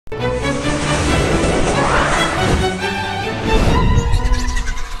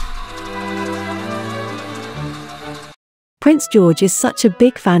Prince George is such a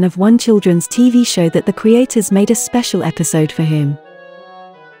big fan of one children's TV show that the creators made a special episode for him.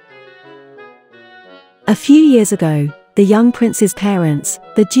 A few years ago, the young prince's parents,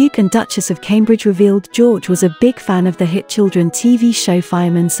 the Duke and Duchess of Cambridge, revealed George was a big fan of the hit children's TV show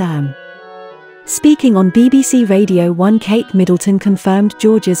Fireman Sam. Speaking on BBC Radio 1, Kate Middleton confirmed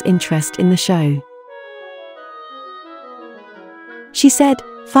George's interest in the show. She said,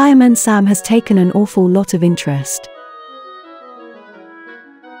 "Fireman Sam has taken an awful lot of interest."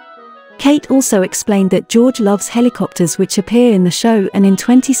 Kate also explained that George loves helicopters which appear in the show, and in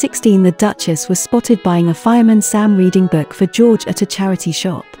 2016 the Duchess was spotted buying a Fireman Sam reading book for George at a charity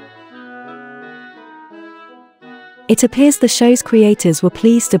shop. It appears the show's creators were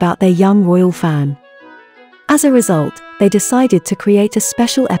pleased about their young royal fan. As a result, they decided to create a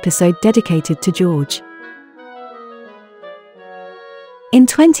special episode dedicated to George. In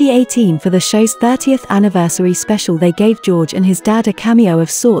 2018, for the show's 30th anniversary special, they gave George and his dad a cameo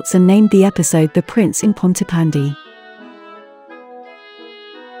of sorts and named the episode The Prince in Pontypandy.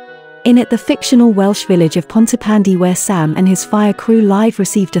 In it, the fictional Welsh village of Pontypandy, where Sam and his fire crew live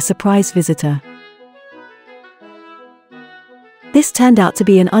received a surprise visitor. This turned out to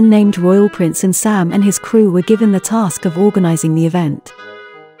be an unnamed royal prince, and Sam and his crew were given the task of organizing the event.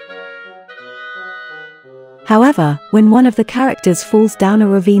 However, when one of the characters falls down a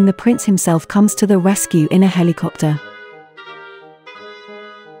ravine, the prince himself comes to the rescue in a helicopter.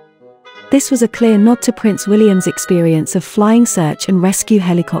 This was a clear nod to Prince William's experience of flying search and rescue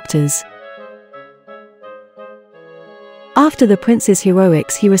helicopters. After the prince's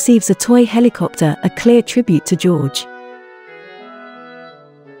heroics, he receives a toy helicopter, a clear tribute to George.